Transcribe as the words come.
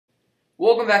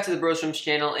Welcome back to the Bros Swims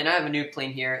channel, and I have a new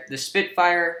plane here, the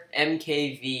Spitfire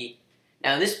MKV.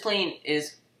 Now this plane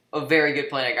is a very good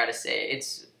plane, I gotta say.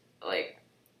 It's like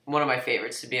one of my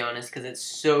favorites, to be honest, because it's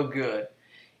so good.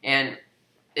 And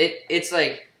it's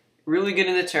like really good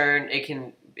in the turn.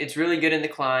 It's really good in the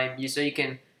climb. So you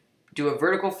can do a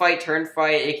vertical fight, turn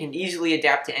fight. It can easily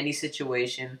adapt to any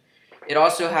situation. It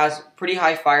also has pretty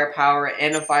high firepower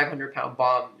and a 500-pound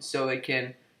bomb, so it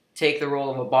can take the role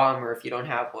of a bomber if you don't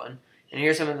have one. And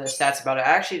here's some of the stats about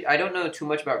it. I don't know too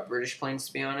much about British planes,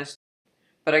 to be honest.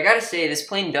 But I gotta say, this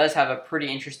plane does have a pretty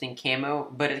interesting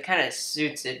camo, but it kind of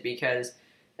suits it because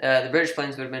the British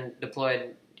planes would have been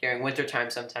deployed during winter time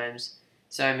sometimes.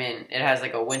 So, I mean, it has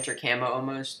like a winter camo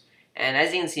almost. And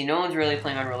as you can see, no one's really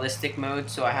playing on realistic mode,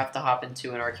 so I have to hop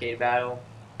into an arcade battle.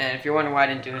 And if you're wondering why I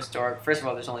didn't do historic, first of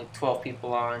all, there's only 12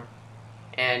 people on.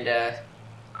 And,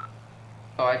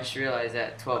 oh, I just realized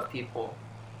that 12 people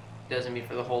doesn't mean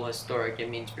for the whole historic, it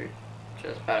means for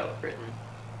just Battle of Britain.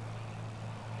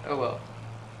 Oh well.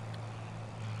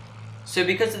 So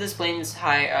because of this plane's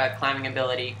high climbing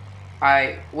ability,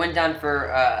 I went down for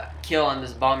a kill on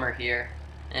this bomber here,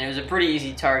 and it was a pretty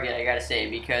easy target, I gotta say,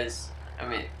 because, I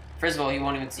mean, first of all, he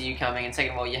won't even see you coming, and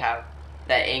second of all, you have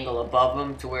that angle above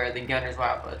him to where the gunners will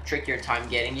have a trickier time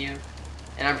getting you.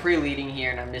 And I'm pre-leading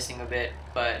here, and I'm missing a bit,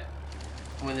 but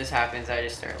when this happens, I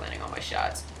just start landing all my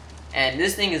shots. And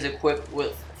this thing is equipped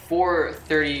with 4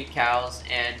 30 cals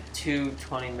and 2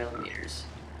 20mm.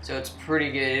 So it's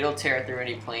pretty good. It'll tear through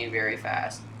any plane very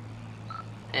fast.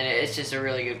 And it's just a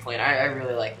really good plane. I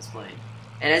really like this plane.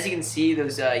 And as you can see,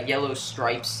 those yellow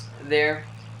stripes there,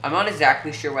 I'm not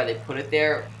exactly sure why they put it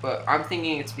there, but I'm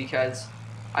thinking it's because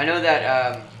I know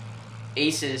that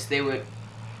Aces, they would,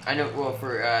 well,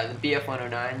 for the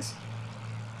BF-109s,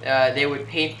 they would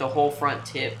paint the whole front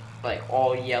tip like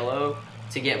all yellow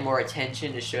to get more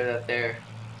attention, to show that they're,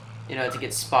 to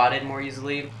get spotted more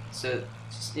easily. So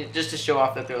just to show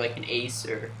off that they're like an ace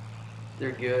or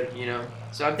they're good,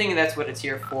 So I'm thinking that's what it's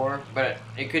here for, but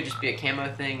it could just be a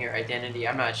camo thing or identity.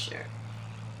 I'm not sure.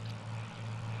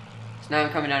 So now I'm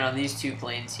coming down on these two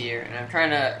planes here, and I'm trying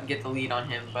to get the lead on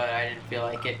him, but I didn't feel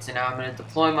like it. So now I'm going to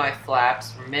deploy my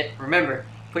flaps. Remember,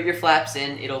 put your flaps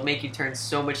in. It'll make you turn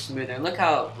so much smoother. And look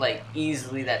how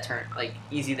easy that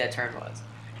turn was.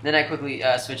 Then I quickly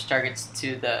switch targets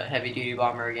to the heavy-duty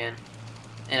bomber again,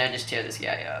 and I just tear this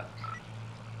guy up.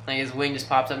 Like, his wing just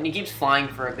pops up, and he keeps flying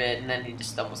for a bit, and then he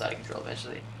just stumbles out of control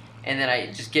eventually. And then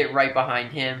I just get right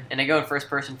behind him, and I go in first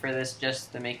person for this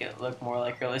just to make it look more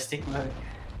like realistic mode.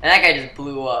 And that guy just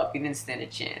blew up. He didn't stand a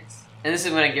chance. And this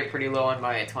is when I get pretty low on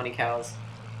my 20 cals,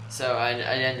 so I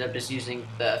ended up just using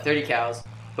the 30 cals,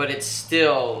 but it's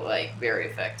still very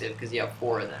effective because you have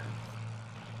 4 of them.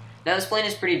 Now this plane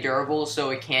is pretty durable,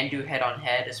 so it can do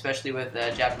head-on-head, especially with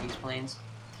Japanese planes.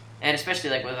 And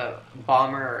especially with a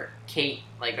bomber or Kate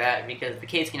like that, because the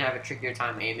Kates can have a trickier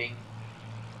time aiming.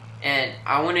 And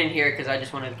I went in here because I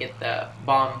just wanted to get the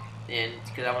bomb in,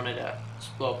 because I wanted to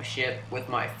just blow up a ship with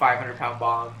my 500-pound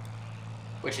bomb,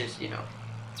 which is,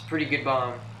 it's a pretty good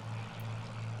bomb.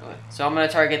 So I'm going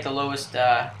to target the lowest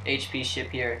HP ship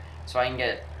here, so I can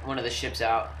get one of the ships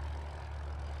out.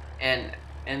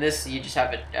 And this, you just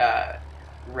have a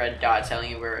red dot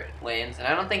telling you where it lands. And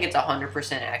I don't think it's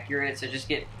 100% accurate, so just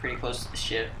get pretty close to the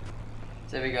ship.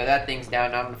 So there we go, that thing's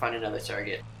down. Now I'm going to find another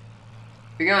target.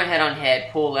 If you're going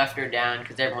head-on-head, pull left or down,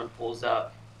 because everyone pulls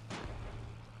up.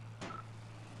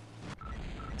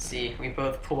 Let's see, we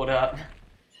both pulled up.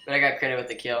 But I got credit with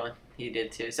the kill, and he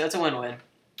did too. So it's a win-win.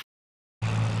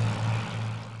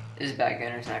 This back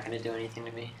gunner's not going to do anything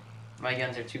to me. My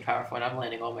guns are too powerful, and I'm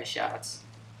landing all my shots.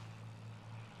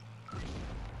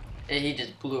 He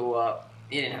just blew up.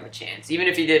 He didn't have a chance. Even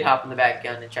if he did hop in the back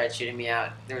gun and tried shooting me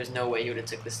out, there was no way he would have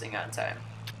took this thing out in time.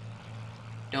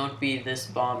 Don't be this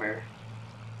bomber.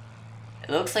 It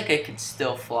looks like it could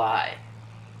still fly,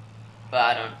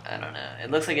 but I don't know.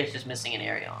 It looks like it's just missing an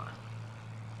area on it.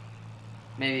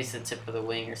 Maybe it's the tip of the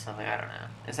wing or something. I don't know.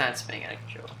 It's not spinning out of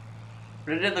control,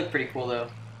 but it did look pretty cool though.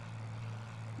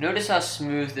 Notice how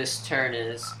smooth this turn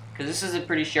is, because this is a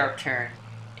pretty sharp turn.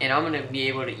 And I'm going to be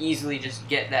able to easily just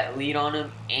get that lead on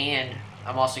him, and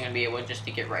I'm also going to be able just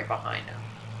to get right behind him.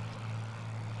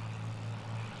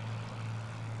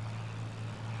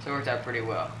 So it worked out pretty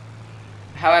well.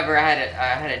 However, I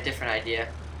had a different idea.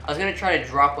 I was going to try to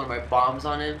drop one of my bombs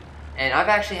on him, and I've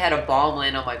actually had a bomb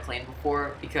land on my plane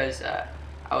before because I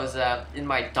was in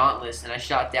my Dauntless, and I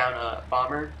shot down a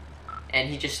bomber, and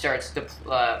he just starts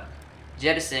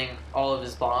jettisoning all of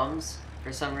his bombs.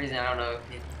 For some reason, I don't know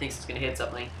if he thinks it's going to hit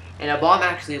something. And a bomb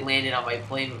actually landed on my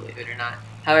plane, believe it or not.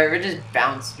 However, it just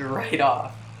bounced right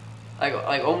off.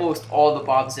 Like almost all the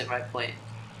bombs hit my plane.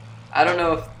 I don't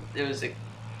know if it was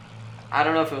I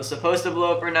don't know if it was supposed to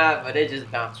blow up or not, but it just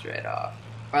bounced right off.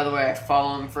 By the way, I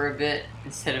follow him for a bit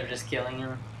instead of just killing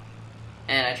him.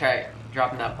 And I tried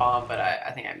dropping that bomb, but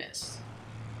I think I missed.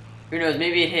 Who knows,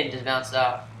 maybe it hit and just bounced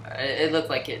off. It looked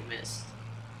like it missed.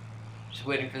 Just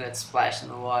waiting for that splash in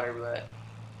the water, but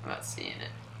I'm not seeing it.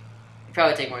 It'd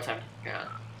probably take more time to hit the ground.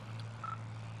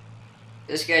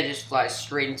 This guy just flies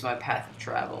straight into my path of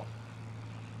travel.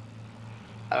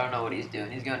 I don't know what he's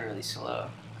doing. He's going really slow.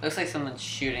 Looks like someone's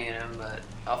shooting at him, but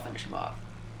I'll finish him off.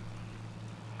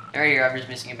 Right here, I'm just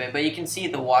missing a bit, but you can see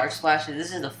the water splashes.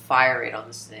 This is the fire rate on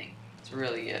this thing. It's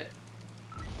really good.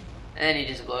 And he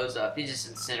just blows up. He's just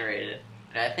incinerated.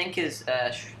 And I think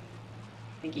I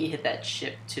think he hit that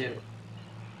ship too.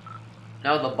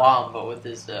 Not with the bomb, but with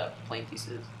his plane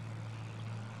pieces.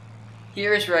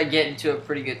 Here's where I get into a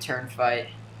pretty good turn fight.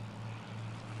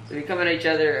 So we come at each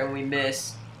other and we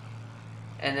miss.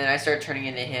 And then I start turning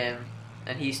into him,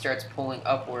 and he starts pulling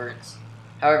upwards.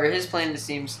 However, his plane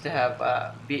seems to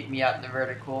have beat me out in the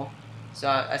vertical, so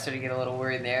I started to get a little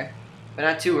worried there. But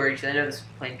not too worried, because I know this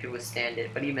plane could withstand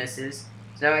it, but he misses.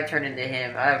 So now I turn into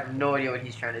him. I have no idea what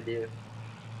he's trying to do.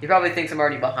 He probably thinks I'm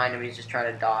already behind him, he's just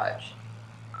trying to dodge.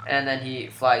 And then he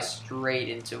flies straight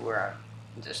into where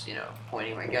I'm just, you know,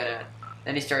 pointing my gun at.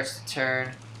 Then he starts to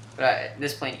turn, but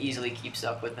this plane easily keeps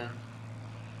up with him.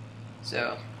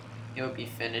 So he'll be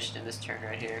finished in this turn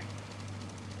right here.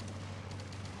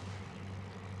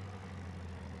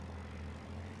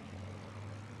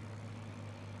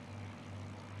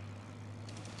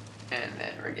 And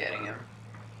then we're getting him.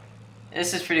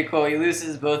 This is pretty cool. He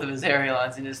loses both of his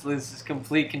ailerons and just loses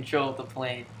complete control of the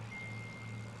plane.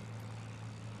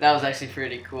 That was actually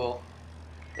pretty cool.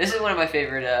 This is one of my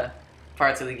favorite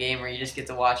parts of the game, where you just get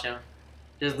to watch him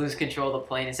just lose control of the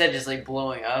plane instead of just like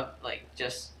blowing up, like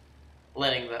just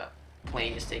letting the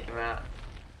plane just take him out.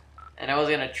 And I was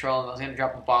gonna troll him. I was gonna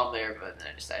drop a bomb there, but then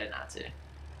I decided not to.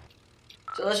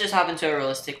 So let's just hop into a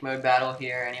realistic mode battle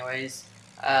here anyways.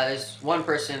 There's one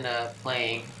person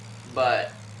playing,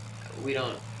 but we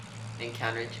don't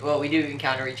encounter well, we do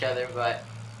encounter each other, but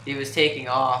he was taking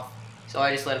off, so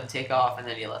I just let him take off, and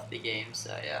then he left the game,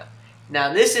 so yeah.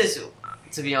 Now this is,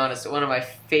 to be honest, one of my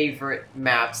favorite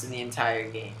maps in the entire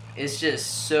game. It's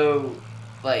just so,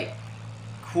 like,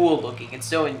 cool looking. It's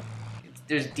so,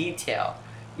 there's detail.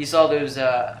 You saw those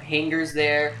hangars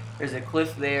there, there's a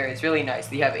cliff there, it's really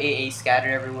nice. You have AA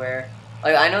scattered everywhere.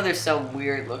 Like, I know there's some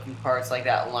weird looking parts, like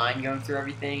that line going through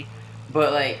everything,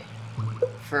 but like,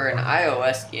 for an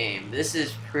iOS game, this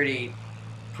is pretty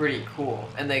cool.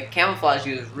 And the camouflage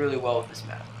goes really well with this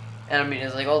map. And I mean,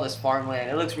 it's like all this farmland,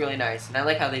 it looks really nice, and I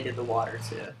like how they did the water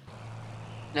too.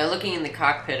 Now looking in the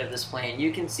cockpit of this plane,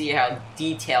 you can see how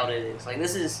detailed it is. Like,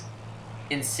 this is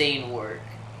insane work.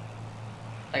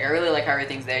 Like, I really like how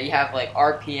everything's there. You have like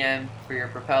RPM for your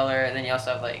propeller, and then you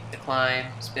also have like the climb,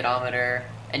 speedometer,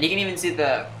 and you can even see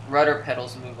the rudder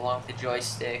pedals move along with the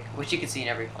joystick, which you can see in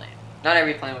every plane. Not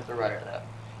every plane with the rudder though.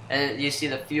 And you see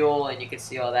the fuel, and you can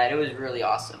see all that. It was really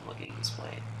awesome looking at this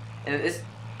plane. And this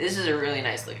is a really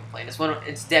nice looking plane.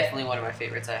 It's definitely one of my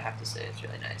favorites, I have to say. It's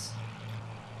really nice.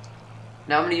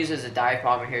 Now I'm going to use it as a dive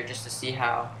bomber here just to see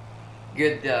how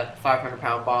good the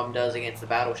 500-pound bomb does against the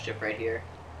battleship right here.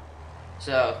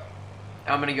 So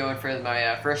I'm going to go in for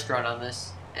my first run on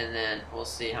this, and then we'll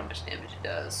see how much damage it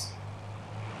does.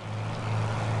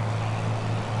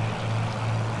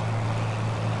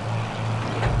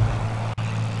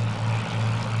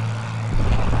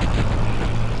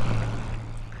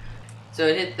 So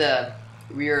it hit the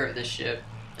rear of the ship,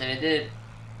 and I didn't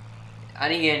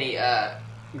get any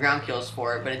ground kills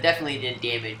for it, but it definitely did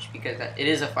damage because it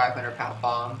is a 500-pound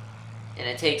bomb, and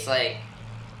it takes like,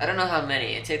 I don't know how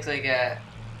many, it takes like I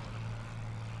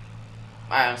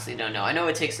honestly don't know. I know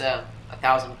it takes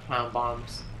 1,000-pound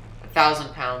bombs,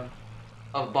 1,000 pounds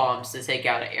of bombs to take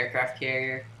out an aircraft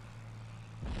carrier,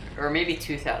 or maybe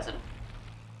 2,000.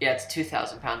 Yeah, it's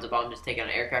 2,000 pounds of bombs to take out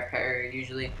an aircraft carrier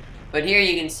usually. But here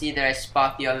you can see that I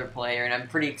spot the other player, and I'm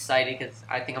pretty excited because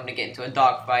I think I'm going to get into a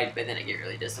dogfight, but then I get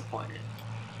really disappointed.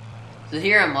 So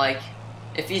here I'm like,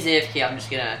 if he's AFK, I'm just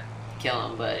going to kill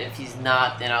him, but if he's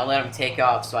not, then I'll let him take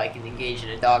off so I can engage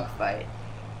in a dogfight.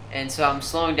 And so I'm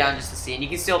slowing down just to see, and you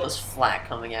can see all this flak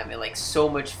coming at me, like so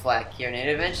much flak here, and then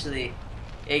eventually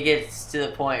it gets to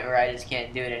the point where I just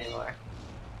can't do it anymore.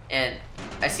 And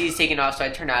I see he's taking off, so I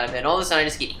turn out of it, and all of a sudden I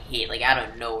just get hit, like out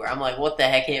of nowhere. I'm like, what the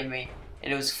heck hit me?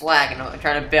 And it was flak, and I'm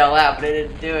trying to bail out, but it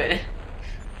didn't do it.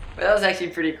 But that was actually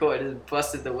pretty cool. It just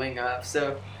busted the wing off.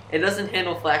 So it doesn't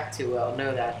handle flak too well,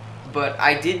 know that. But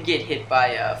I did get hit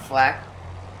by flak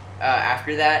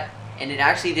after that, and it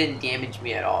actually didn't damage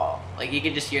me at all. Like, you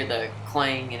could just hear the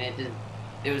clang, and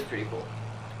it was pretty cool.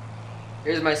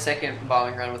 Here's my second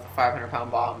bombing run with a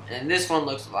 500-pound bomb, and this one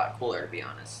looks a lot cooler, to be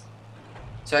honest.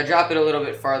 So I drop it a little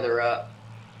bit farther up,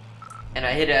 and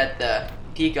I hit it at the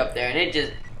peak up there, and it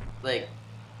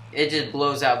just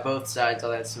blows out both sides,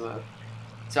 all that smoke.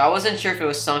 So I wasn't sure if it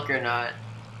was sunk or not.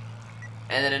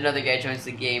 And then another guy joins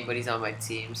the game, but he's on my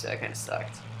team, so that kind of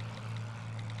sucked.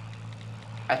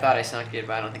 I thought I sunk it,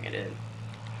 but I don't think I did.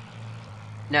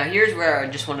 Now here's where I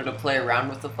just wanted to play around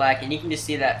with the flak, and you can just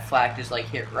see that flak just like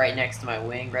hit right next to my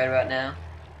wing right about now.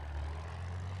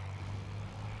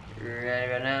 Right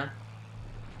about now.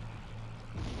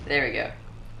 There we go.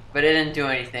 But it didn't do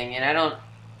anything, and I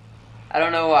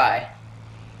don't know why.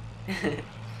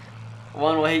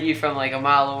 One will hit you from like a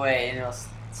mile away, and it'll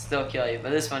still kill you.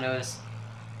 But this one, it was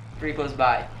pretty close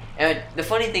by. And the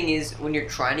funny thing is, when you're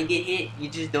trying to get hit, you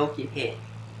just don't get hit.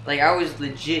 Like, I was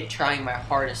legit trying my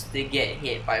hardest to get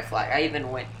hit by flak. I even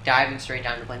went diving straight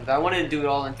down the plane, but I wanted to do it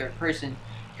all in third person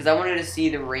because I wanted to see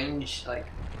the range, like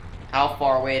how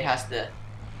far away it has to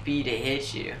be to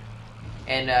hit you.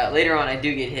 And later on, I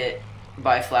do get hit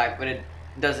by flak, but it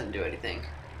doesn't do anything.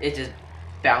 It just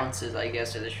bounces, I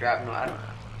guess, or the shrapnel. I don't know.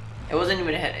 It wasn't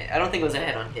even a head. I don't think it was a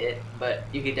head-on hit, but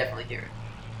you could definitely hear it.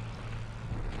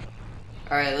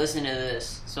 Alright, listen to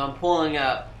this. So I'm pulling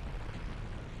up,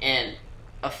 and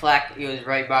a flak goes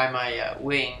right by my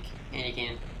wing, and you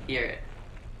can hear it.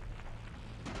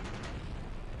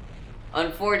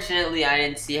 Unfortunately, I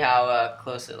didn't see how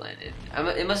close it landed.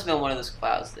 It must have been one of those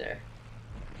clouds there.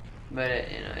 But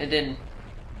it didn't.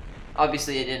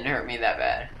 Obviously, it didn't hurt me that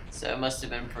bad, so it must have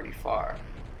been pretty far.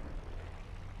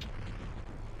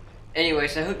 Anyway,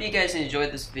 so I hope you guys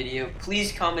enjoyed this video.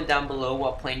 Please comment down below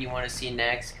what plane you want to see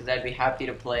next, because I'd be happy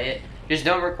to play it. Just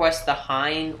don't request the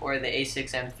Hein or the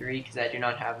A6M3, because I do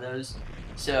not have those.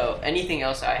 So anything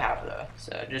else I have, though.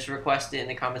 So just request it in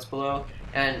the comments below.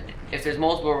 And if there's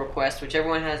multiple requests, whichever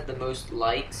one has the most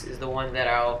likes is the one that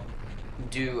I'll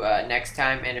do next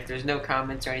time. And if there's no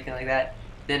comments or anything like that,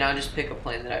 then I'll just pick a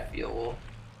plane that I feel will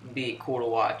be cool to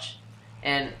watch.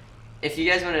 And if you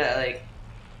guys want to like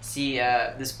see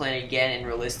this plane again in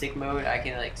realistic mode, I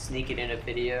can like sneak it in a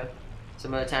video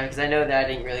some other time, because I know that I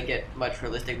didn't really get much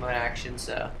realistic mode action.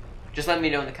 So just let me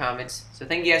know in the comments. So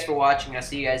thank you guys for watching. I'll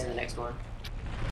see you guys in the next one.